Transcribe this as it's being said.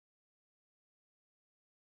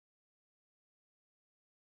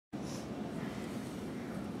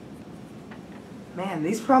Man,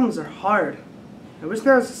 these problems are hard. I wish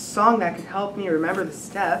there was a song that could help me remember the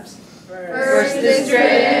steps. First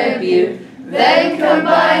distribute, then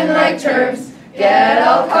combine like terms. Get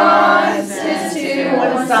all constants to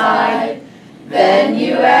one side. Then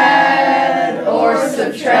you add or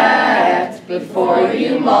subtract before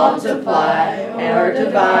you multiply or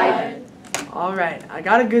divide. All right, I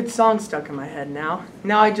got a good song stuck in my head now.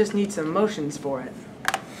 Now I just need some motions for it.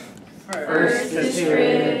 First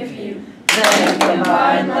distribute, then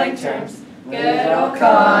combine like terms. Get all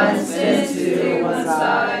constants to one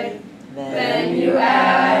side. Then you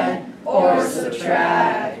add or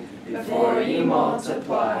subtract before you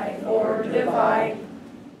multiply or divide.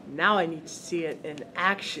 Now I need to see it in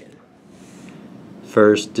action.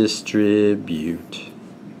 First distribute.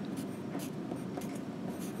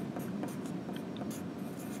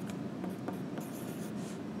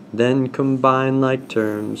 Then combine like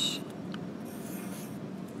terms.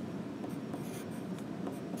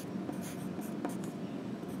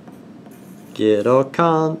 Get all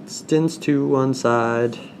constants to one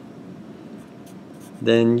side.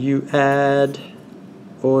 Then you add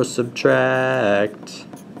or subtract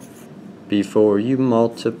before you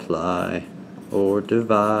multiply or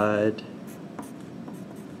divide.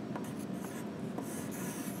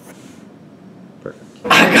 Perfect.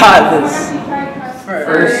 I got this.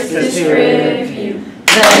 First distribute,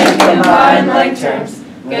 then combine like terms.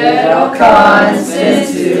 Get all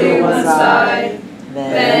constants to one side.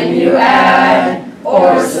 Then you add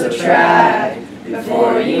or subtract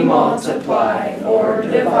before you multiply or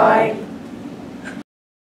divide.